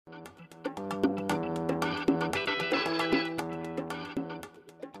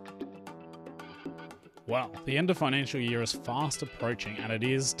Well, the end of financial year is fast approaching and it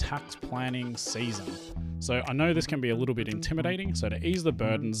is tax planning season. So I know this can be a little bit intimidating, so to ease the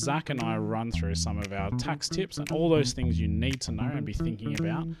burden, Zach and I run through some of our tax tips and all those things you need to know and be thinking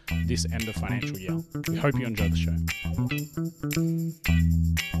about this end of financial year. We hope you enjoy the show.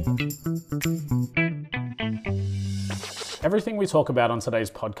 Everything we talk about on today's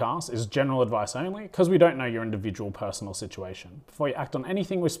podcast is general advice only because we don't know your individual personal situation. Before you act on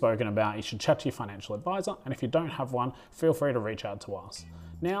anything we've spoken about, you should chat to your financial advisor, and if you don't have one, feel free to reach out to us.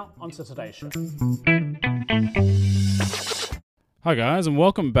 Now, on to today's show. Hi guys, and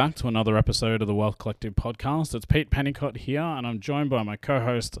welcome back to another episode of the Wealth Collective podcast. It's Pete Pennicott here, and I'm joined by my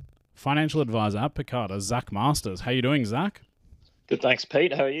co-host, financial advisor at Picard, Zach Masters. How you doing, Zach? Good, thanks,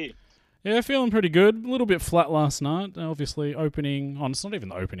 Pete. How are you? Yeah, feeling pretty good. A little bit flat last night. Obviously, opening on. It's not even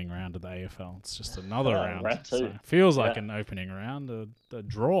the opening round of the AFL. It's just another round. Round two. So feels like an opening round, a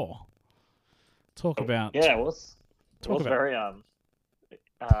draw. Talk about. Yeah, it was very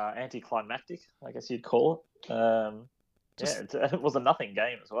anticlimactic, I guess you'd call it. It was a nothing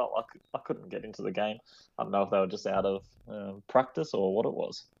game as well. I couldn't get into the game. I don't know if they were just out of practice or what it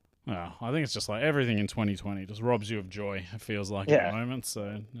was. Oh, I think it's just like everything in 2020 just robs you of joy, it feels like at the moment.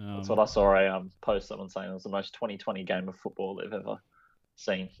 So that's what I saw a post someone saying it was the most 2020 game of football they've ever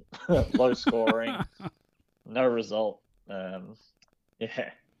seen. Low scoring, no result.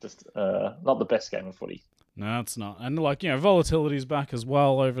 Just not the best game of footy. No, it's not. And volatility's back as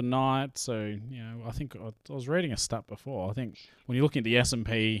well overnight. So, I think I was reading a stat before. I think when you're looking at the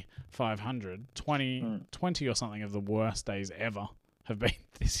S&P 500, 20 or something of the worst days ever have been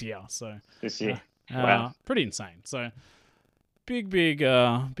this year. So wow, pretty insane. So big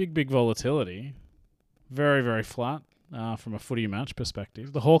volatility. Very, very flat from a footy match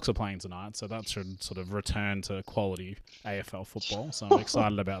perspective. The Hawks are playing tonight, so that should sort of return to quality AFL football. So I'm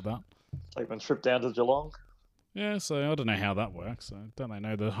excited about that. Taking a trip down to Geelong. Yeah, so I don't know how that works. So don't they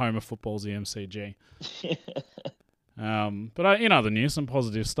know the home of football's the MCG? But in other news, some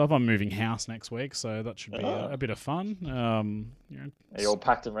positive stuff. I'm moving house next week, so that should be a bit of fun. Are you all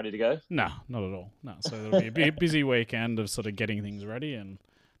packed and ready to go? No, not at all. No, so there'll be a busy weekend of sort of getting things ready. And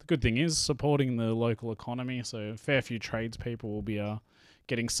the good thing is supporting the local economy. So a fair few tradespeople will be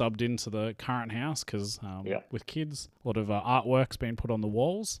getting subbed into the current house because with kids, a lot of artwork's been put on the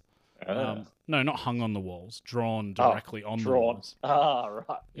walls. No, not hung on the walls, drawn directly on the walls.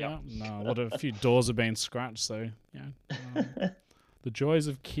 Right. Yeah, no, a few doors have been scratched, so the joys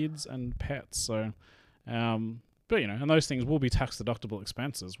of kids and pets. So, and those things will be tax deductible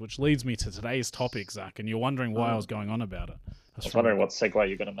expenses, which leads me to today's topic, Zach. And you're wondering why I was going on about it. I was wondering what segue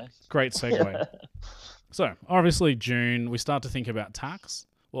you're going to make. Great segue. So, obviously, June, we start to think about tax.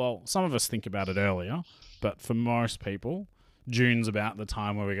 Well, some of us think about it earlier, but for most people, June's about the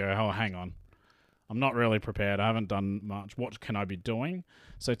time where we go, oh, hang on, I'm not really prepared. I haven't done much. What can I be doing?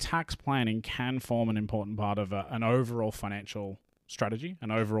 So tax planning can form an important part of an overall financial strategy,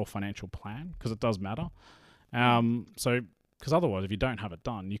 an overall financial plan, because it does matter. Because otherwise, if you don't have it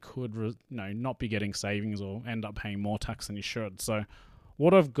done, you could not be getting savings or end up paying more tax than you should. So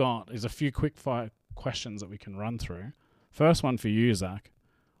what I've got is a few quick fire questions that we can run through. First one for you, Zach.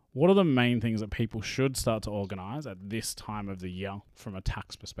 What are the main things that people should start to organise at this time of the year from a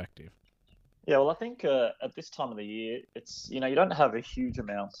tax perspective? Yeah, well, I think at this time of the year, it's, you don't have a huge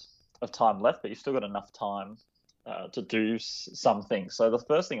amount of time left, but you've still got enough time to do some things. So the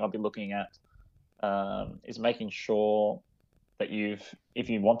first thing I'll be looking at is making sure that if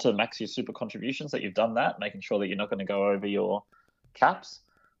you want to max your super contributions, that you've done that, making sure that you're not going to go over your caps.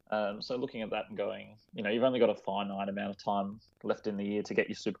 So looking at that and going, you've only got a finite amount of time left in the year to get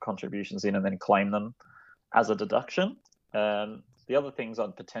your super contributions in and then claim them as a deduction. The other things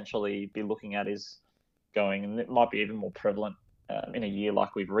I'd potentially be looking at is going, and it might be even more prevalent in a year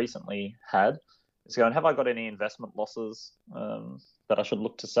like we've recently had, is going, have I got any investment losses that I should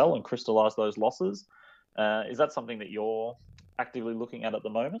look to sell and crystallize those losses? Is that something that you're actively looking at the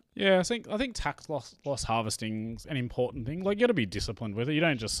moment? Yeah, I think tax loss harvesting is an important thing. Like, you got to be disciplined with it. You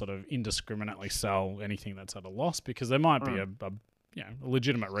don't just sort of indiscriminately sell anything that's at a loss, because there might be a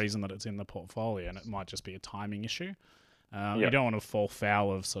legitimate reason that it's in the portfolio, and it might just be a timing issue. You don't want to fall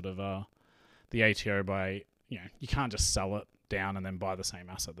foul of sort of the ATO by, you can't just sell it down and then buy the same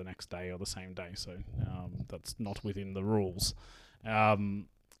asset the next day or the same day. So that's not within the rules.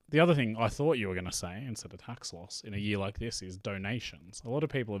 The other thing I thought you were going to say, instead of tax loss, in a year like this is donations. A lot of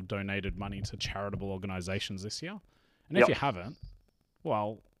people have donated money to charitable organisations this year. And if you haven't,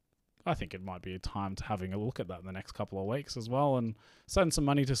 well, I think it might be a time to having a look at that in the next couple of weeks as well, and send some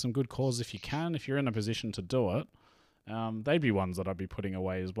money to some good causes if you can. If you're in a position to do it, they'd be ones that I'd be putting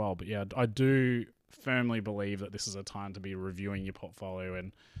away as well. But yeah, I do firmly believe that this is a time to be reviewing your portfolio,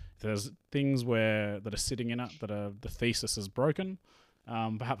 and if there's things that are sitting in it that the thesis is broken,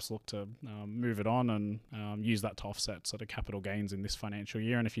 perhaps look to move it on and use that to offset sort of capital gains in this financial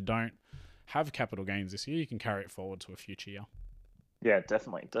year. And if you don't have capital gains this year, you can carry it forward to a future year. Yeah,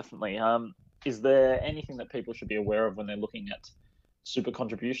 definitely. Is there anything that people should be aware of when they're looking at super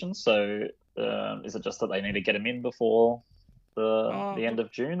contributions? So, is it just that they need to get them in before the end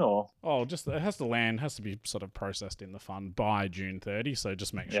of June, or? Oh, just it has to be sort of processed in the fund by June 30. So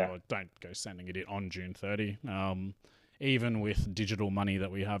just make sure don't go sending it in on June 30. Even with digital money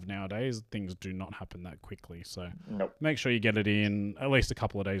that we have nowadays, things do not happen that quickly. So make sure you get it in at least a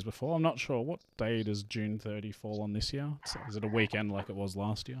couple of days before. I'm not sure what day does June 30 fall on this year. So is it a weekend like it was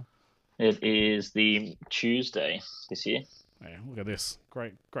last year? It is the Tuesday this year. Yeah, look at this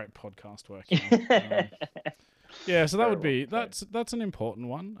great podcast work. Yeah, so that would be that's an important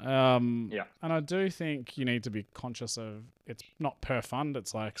one. And I do think you need to be conscious of it's not per fund.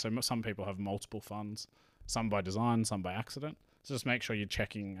 It's like some people have multiple funds. Some by design, some by accident. So just make sure you're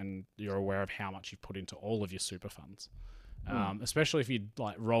checking and you're aware of how much you've put into all of your super funds. Especially if you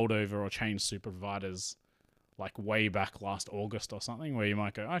like rolled over or changed super providers like way back last August or something, where you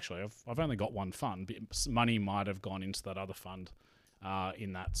might go, actually, I've only got one fund, but money might have gone into that other fund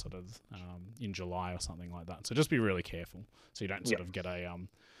in that sort of in July or something like that. So just be really careful so you don't sort of get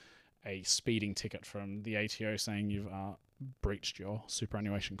a speeding ticket from the ATO saying you've breached your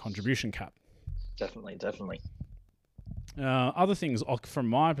superannuation contribution cap. Definitely. Other things, from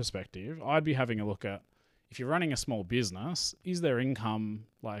my perspective, I'd be having a look at, if you're running a small business, is there income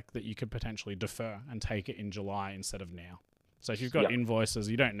like that you could potentially defer and take it in July instead of now? So if you've got invoices,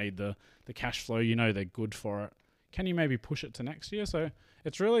 you don't need the cash flow, you know they're good for it. Can you maybe push it to next year? So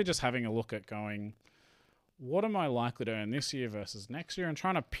it's really just having a look at going, what am I likely to earn this year versus next year, and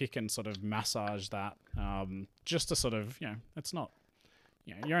trying to pick and sort of massage that just to sort of, it's not,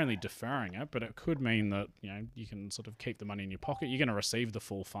 you're only deferring it, but it could mean that, you can sort of keep the money in your pocket. You're going to receive the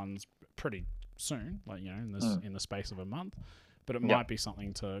full funds pretty soon, like, in the space of a month, but it might be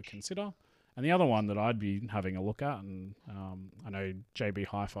something to consider. And the other one that I'd be having a look at, and I know JB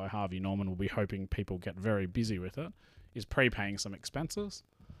Hi-Fi Harvey Norman will be hoping people get very busy with it, is prepaying some expenses.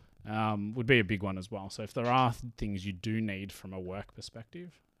 Would be a big one as well. So if there are things you do need from a work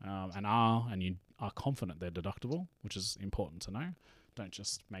perspective, and you are confident they're deductible, which is important to know, don't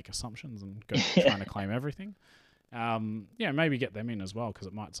just make assumptions and go trying to claim everything. Maybe get them in as well, because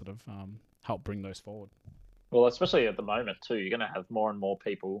it might sort of help bring those forward. Well, especially at the moment too, you're going to have more and more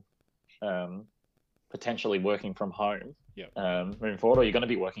people potentially working from home moving forward, or you're going to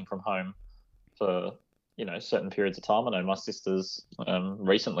be working from home for certain periods of time. I know my sister's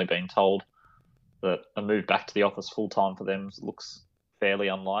recently been told that a move back to the office full time for them looks fairly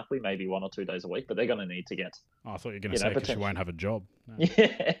unlikely, maybe 1 or 2 days a week, but they're going to need to get... Oh, I thought you were going to say because she won't have a job. No.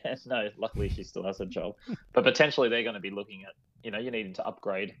 No, luckily she still has a job. But potentially they're going to be looking at, you needing to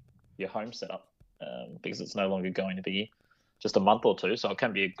upgrade your home setup because it's no longer going to be just a month or two. So it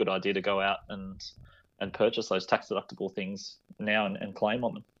can be a good idea to go out and purchase those tax-deductible things now and claim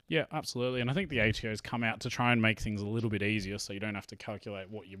on them. Yeah, absolutely. And I think the ATO's come out to try and make things a little bit easier so you don't have to calculate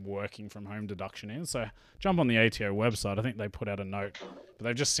what your working from home deduction is. So jump on the ATO website. I think they put out a note, but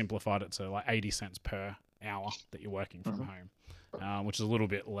they've just simplified it to like 80 cents per hour that you're working from home, which is a little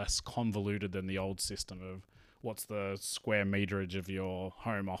bit less convoluted than the old system of what's the square meterage of your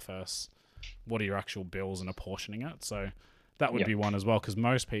home office, what are your actual bills, and apportioning it. So that would be one as well, because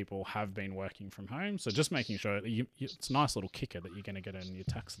most people have been working from home. So just making sure that it's a nice little kicker that you're going to get in your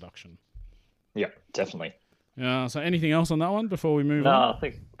tax deduction. Yeah, definitely. So anything else on that one before we move on? No,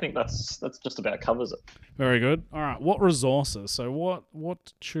 I think that's just about covers it. Very good. All right. What resources? So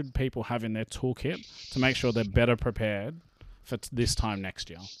what should people have in their toolkit to make sure they're better prepared for this time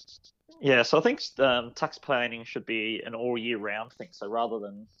next year? Yeah, so I think tax planning should be an all year round thing. So rather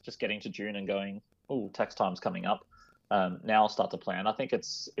than just getting to June and going, oh, tax time's coming up, now I'll start to plan. I think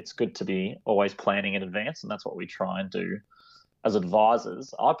it's good to be always planning in advance, and that's what we try and do as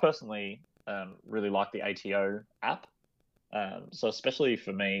advisors. I personally really like the ATO app. So especially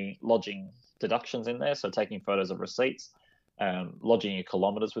for me, lodging deductions in there, so taking photos of receipts, lodging your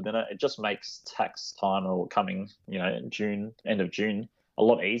kilometres within it, it just makes tax time or coming, June, end of June, a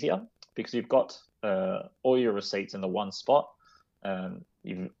lot easier because you've got all your receipts in the one spot.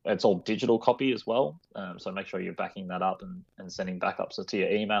 It's all digital copy as well, so make sure you're backing that up and sending backups to your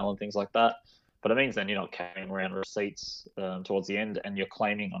email and things like that. But it means then you're not carrying around receipts towards the end, and you're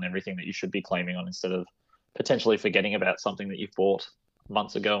claiming on everything that you should be claiming on instead of potentially forgetting about something that you've bought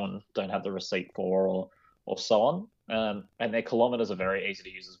months ago and don't have the receipt for, or so on. And their kilometres are very easy to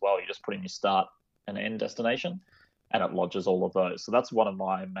use as well. You just put in your start and end destination, and it lodges all of those. So that's one of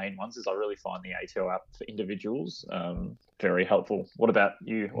my main ones. Is I really find the ATO app for individuals very helpful. What about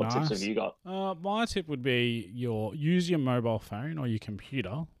you? What tips have Nice. you got? My tip would be use your mobile phone or your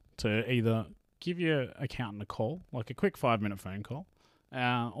computer to either give your accountant a call, like a quick 5-minute phone call,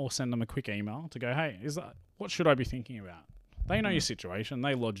 or send them a quick email to go, hey, what should I be thinking about? They know your situation.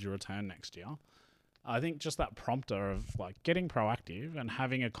 They lodge your return next year. I think just that prompter of like getting proactive and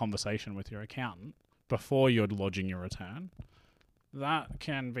having a conversation with your accountant before you're lodging your return, that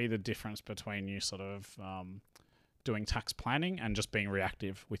can be the difference between you sort of doing tax planning and just being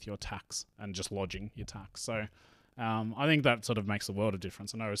reactive with your tax and just lodging your tax. So I think that sort of makes a world of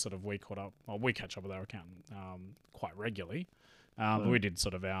difference. I know sort of we catch up with our accountant quite regularly. We did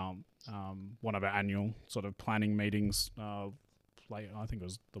sort of our one of our annual sort of planning meetings late, I think it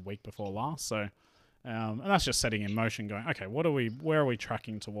was the week before last. So and that's just setting in motion, going, okay, where are we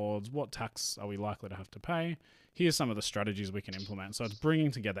tracking towards? What tax are we likely to have to pay? Here's some of the strategies we can implement. So it's bringing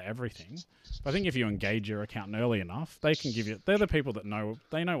together everything. But I think if you engage your accountant early enough, they're the people that know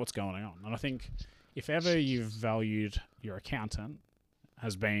what's going on. And I think if ever you've valued your accountant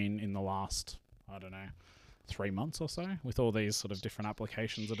has been in the last, I don't know, 3 months or so, with all these sort of different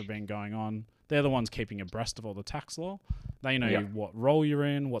applications that have been going on. They're the ones keeping abreast of all the tax law. They know what role you're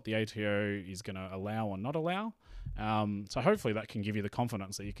in, what the ATO is going to allow or not allow. So hopefully that can give you the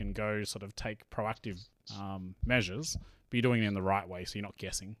confidence that you can go sort of take proactive measures, but you're doing it in the right way, so you're not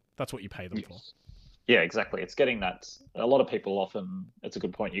guessing. That's what you pay them for. Yeah, exactly. It's getting that. A lot of people often, it's a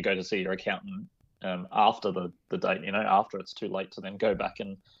good point, you go to see your accountant after the date, after it's too late to then go back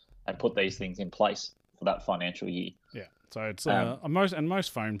and put these things in place for that financial year. Yeah. So it's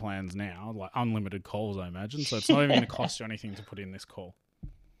most phone plans now, like unlimited calls, I imagine. So it's not even going to cost you anything to put in this call.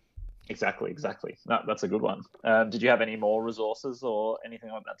 Exactly. No, that's a good one. Did you have any more resources or anything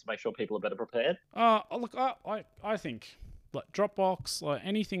like that to make sure people are better prepared? Look, I think like Dropbox, like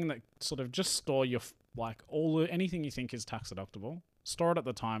anything that sort of just store your anything you think is tax deductible, store it at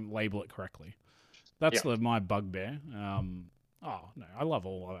the time, label it correctly. That's my bugbear. Oh no, I love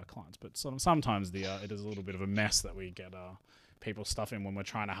all of our clients, but sometimes it is a little bit of a mess that we get people stuff in when we're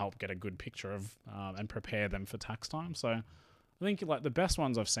trying to help get a good picture of and prepare them for tax time. So I think like the best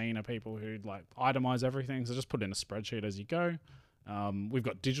ones I've seen are people who like itemize everything, so just put it in a spreadsheet as you go. We've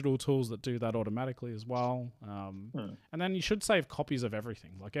got digital tools that do that automatically as well, and then you should save copies of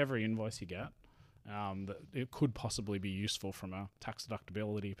everything, like every invoice you get. That it could possibly be useful from a tax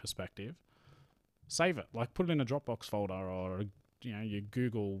deductibility perspective. Save it, like put it in a Dropbox folder or your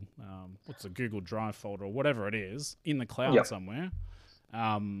Google, what's a Google Drive folder or whatever it is in the cloud somewhere,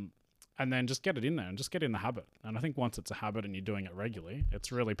 and then just get it in there and just get in the habit. And I think once it's a habit and you're doing it regularly,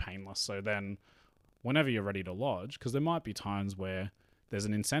 it's really painless. So then, whenever you're ready to lodge, because there might be times where there's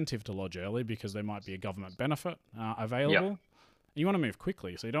an incentive to lodge early because there might be a government benefit available. You want to move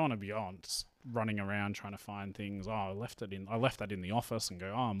quickly, so you don't want to be just running around trying to find things. Oh, I left that in the office, and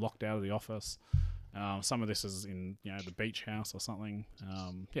go, oh, I'm locked out of the office. Some of this is in the beach house or something.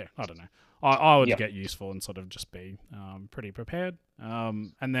 I don't know. I would get useful and sort of just be pretty prepared,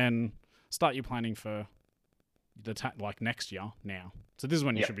 and then start your planning for like next year now. So this is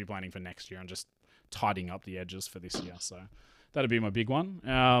when you should be planning for next year and just tidying up the edges for this year. So that'd be my big one.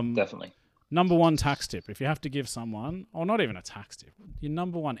 Definitely. Number one tax tip, if you have to give someone, or not even a tax tip, your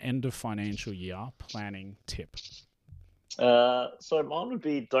number one end of financial year planning tip. So mine would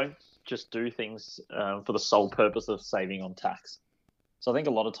be don't just do things for the sole purpose of saving on tax. So I think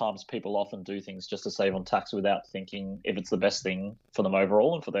a lot of times people often do things just to save on tax without thinking if it's the best thing for them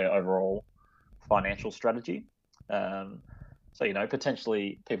overall and for their overall financial strategy. So,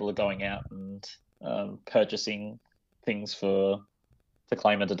 potentially people are going out and purchasing things to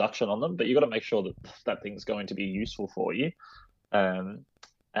claim a deduction on them, but you've got to make sure that thing's going to be useful for you, and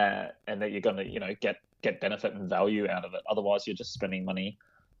that you're going to, get benefit and value out of it. Otherwise, you're just spending money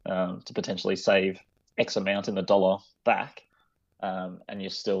to potentially save X amount in the dollar back, and you're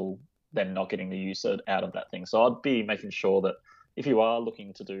still then not getting the use out of that thing. So I'd be making sure that if you are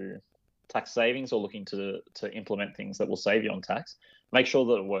looking to do tax savings or looking to implement things that will save you on tax, make sure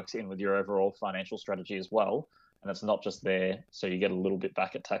that it works in with your overall financial strategy as well, and it's not just there so you get a little bit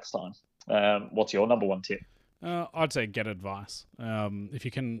back at tax time. What's your number one tip? I'd say get advice. If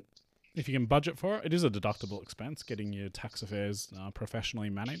you can budget for it, it is a deductible expense, getting your tax affairs professionally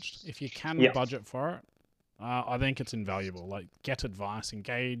managed. If you can budget for it, I think it's invaluable. Like, get advice,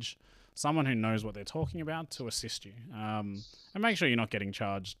 engage someone who knows what they're talking about to assist you, and make sure you're not getting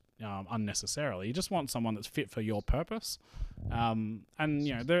charged unnecessarily. You just want someone that's fit for your purpose, and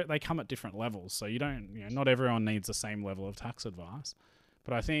they come at different levels, so you don't. Not everyone needs the same level of tax advice.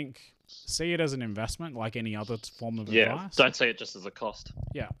 But I think see it as an investment, like any other form of Yeah, advice. don't see it just as a cost.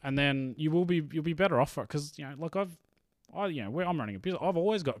 Yeah, and then you'll be better off for it because like I'm running a business. I've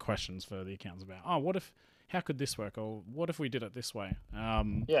always got questions for the accountants about how could this work, or what if we did it this way? Yeah,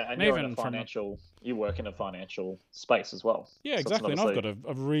 and you're in you work in a financial space as well. Yeah, so exactly. And I've got a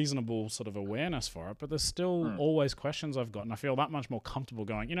reasonable sort of awareness for it, but there's still always questions I've got, and I feel that much more comfortable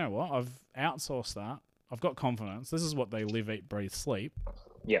going, you know what, I've outsourced that. I've got confidence. This is what they live, eat, breathe, sleep.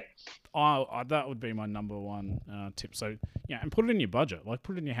 Yeah. That would be my number one tip. So, and put it in your budget. Like,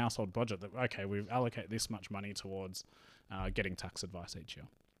 put it in your household budget that, okay, we allocate this much money towards getting tax advice each year.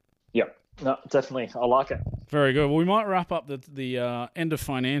 Yep. No, definitely. I like it. Very good. Well, we might wrap up the end of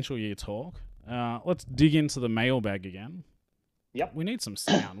financial year talk. Let's dig into the mailbag again. Yep. We need some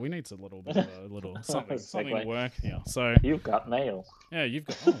sound. We need a little bit of a little something to work here. So you've got mail. Yeah, you've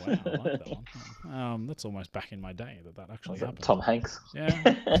got. Oh wow, I like that one. That's almost back in my day that actually happened. Tom Hanks.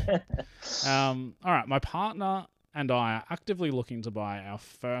 Yeah. All right. My partner and I are actively looking to buy our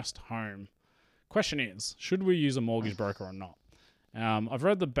first home. Question is, should we use a mortgage broker or not? I've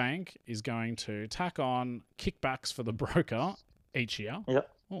read the bank is going to tack on kickbacks for the broker each year. Yep.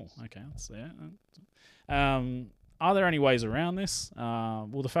 Oh, okay. That's there. Are there any ways around this?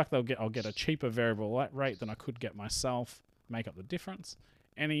 Will the fact that I'll get a cheaper variable rate than I could get myself make up the difference?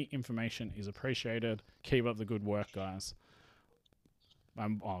 Any information is appreciated. Keep up the good work, guys. There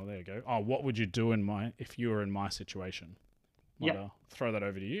you go. What would you do if you were in my situation? I'll throw that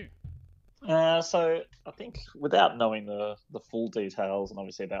over to you. So I think without knowing the full details and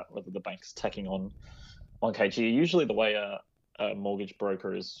obviously about whether the bank's tacking on 1kg, usually the way a mortgage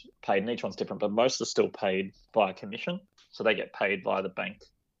broker is paid, and each one's different, but most are still paid by commission. So they get paid by the bank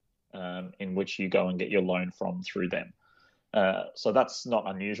in which you go and get your loan from through them. So that's not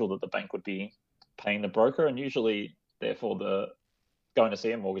unusual that the bank would be paying the broker, and usually, therefore, going to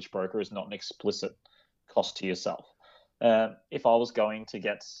see a mortgage broker is not an explicit cost to yourself. If I was going to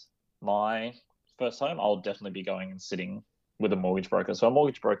get my first home, I'll definitely be going and sitting with a mortgage broker. So a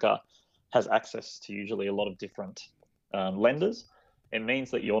mortgage broker has access to usually a lot of different lenders. It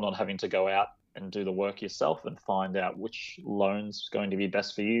means that you're not having to go out and do the work yourself and find out which loan's going to be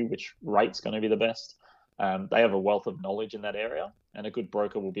best for you, which rate's going to be the best. They have a wealth of knowledge in that area, and a good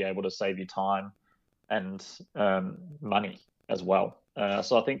broker will be able to save you time and money as well.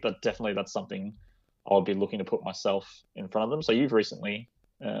 So I think that definitely that's something I'll be looking to put myself in front of them. So you've recently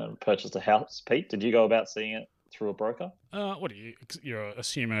purchased a house, Pete. Did you go about seeing it through a broker? What are you're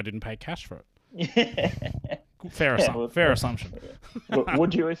assuming I didn't pay cash for it? Yeah. Fair assumption.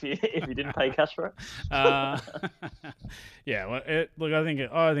 Would you if you didn't pay cash for it? Yeah. Well, I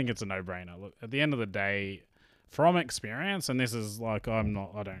think it's a no-brainer. Look, at the end of the day, from experience, and this is like I'm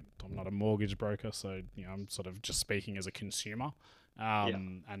not a mortgage broker, so I'm sort of just speaking as a consumer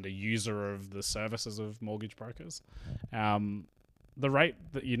and a user of the services of mortgage brokers. The rate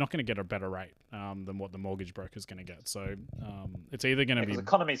that you're not going to get a better rate than what the mortgage broker is going to get. So it's either going to be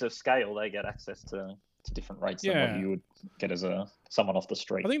economies of scale. They get access to different rates than what you would get as someone off the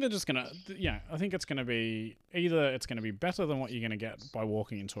street. I think they're just going to, I think it's going to be either it's going to be better than what you're going to get by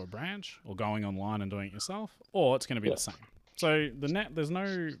walking into a branch or going online and doing it yourself, or it's going to be the same. So there's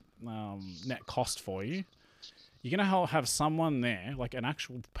no net cost for you. You're going to have someone there, like an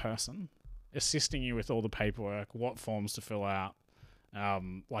actual person, assisting you with all the paperwork, what forms to fill out,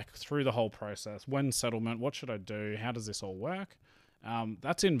 like through the whole process. When settlement, what should I do? How does this all work?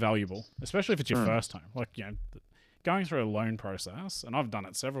 That's invaluable, especially if it's your first time. Like, going through a loan process, and I've done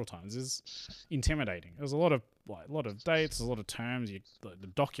it several times, is intimidating. There's a lot of dates, there's a lot of terms. The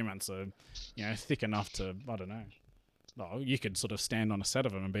documents are, thick enough to, I don't know. Oh, you could sort of stand on a set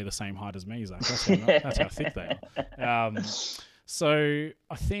of them and be the same height as me, Zach. That's how thick they are. So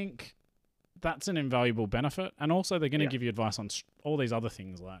I think that's an invaluable benefit, and also they're going to give you advice on all these other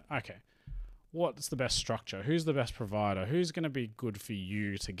things, like, okay, what's the best structure? Who's the best provider? Who's going to be good for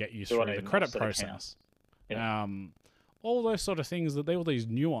you to get you through the credit process? All those sort of things, all these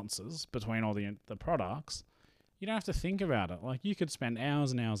nuances between all the products, you don't have to think about it. Like, you could spend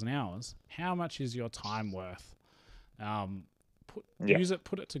hours and hours and hours. How much is your time worth? Use it,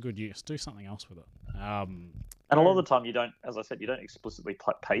 put it to good use. Do something else with it. And a lot of the time, you don't, as I said, you don't explicitly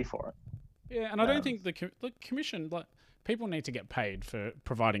pay for it. Yeah, and I don't think the commission, like, people need to get paid for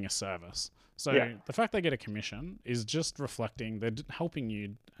providing a service. So the fact they get a commission is just reflecting they're helping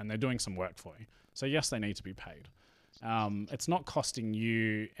you and they're doing some work for you. So yes, they need to be paid. It's not costing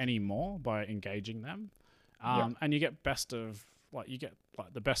you any more by engaging them, and you get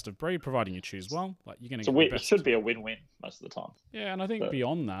the best of breed, providing you choose well. Like, you're going to get it should be a win-win most of the time. Yeah, and I think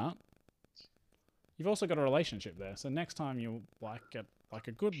beyond that, you've also got a relationship there. So next time you get like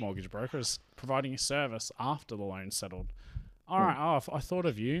a good mortgage broker is providing a service after the loan's settled. All right, I thought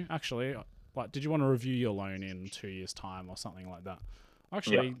of you. Actually, like, did you want to review your loan in 2 years' time or something like that?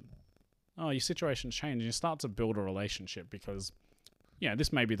 Actually, your situation's changed. You start to build a relationship because,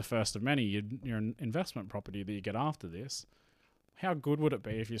 this may be the first of many. You're an investment property that you get after this. How good would it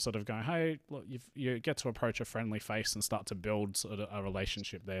be if you sort of go, hey, look, you get to approach a friendly face and start to build sort of a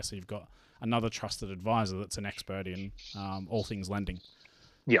relationship there. So you've got another trusted advisor that's an expert in all things lending.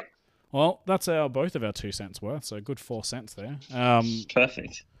 Yeah. Well, that's both of our 2 cents worth. So good 4 cents there.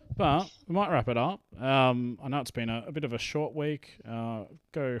 Perfect. But we might wrap it up. I know it's been a bit of a short week.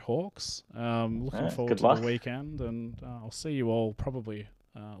 Go Hawks. Looking forward to the weekend. And I'll see you all probably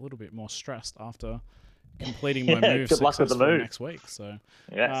a little bit more stressed after completing my move successfully next week. So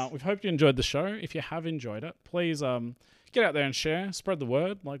we've hoped you enjoyed the show. If you have enjoyed it, please get out there and share, spread the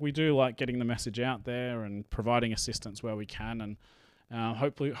word. Like, we do like getting the message out there and providing assistance where we can, and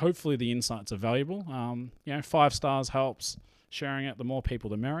hopefully the insights are valuable. 5 stars helps. Sharing it, the more people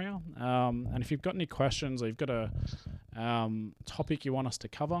the merrier. And if you've got any questions or you've got a topic you want us to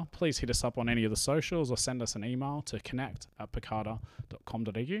cover, please hit us up on any of the socials or send us an email to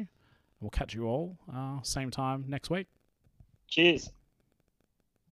connect@picada.com.au. We'll catch you all same time next week. Cheers.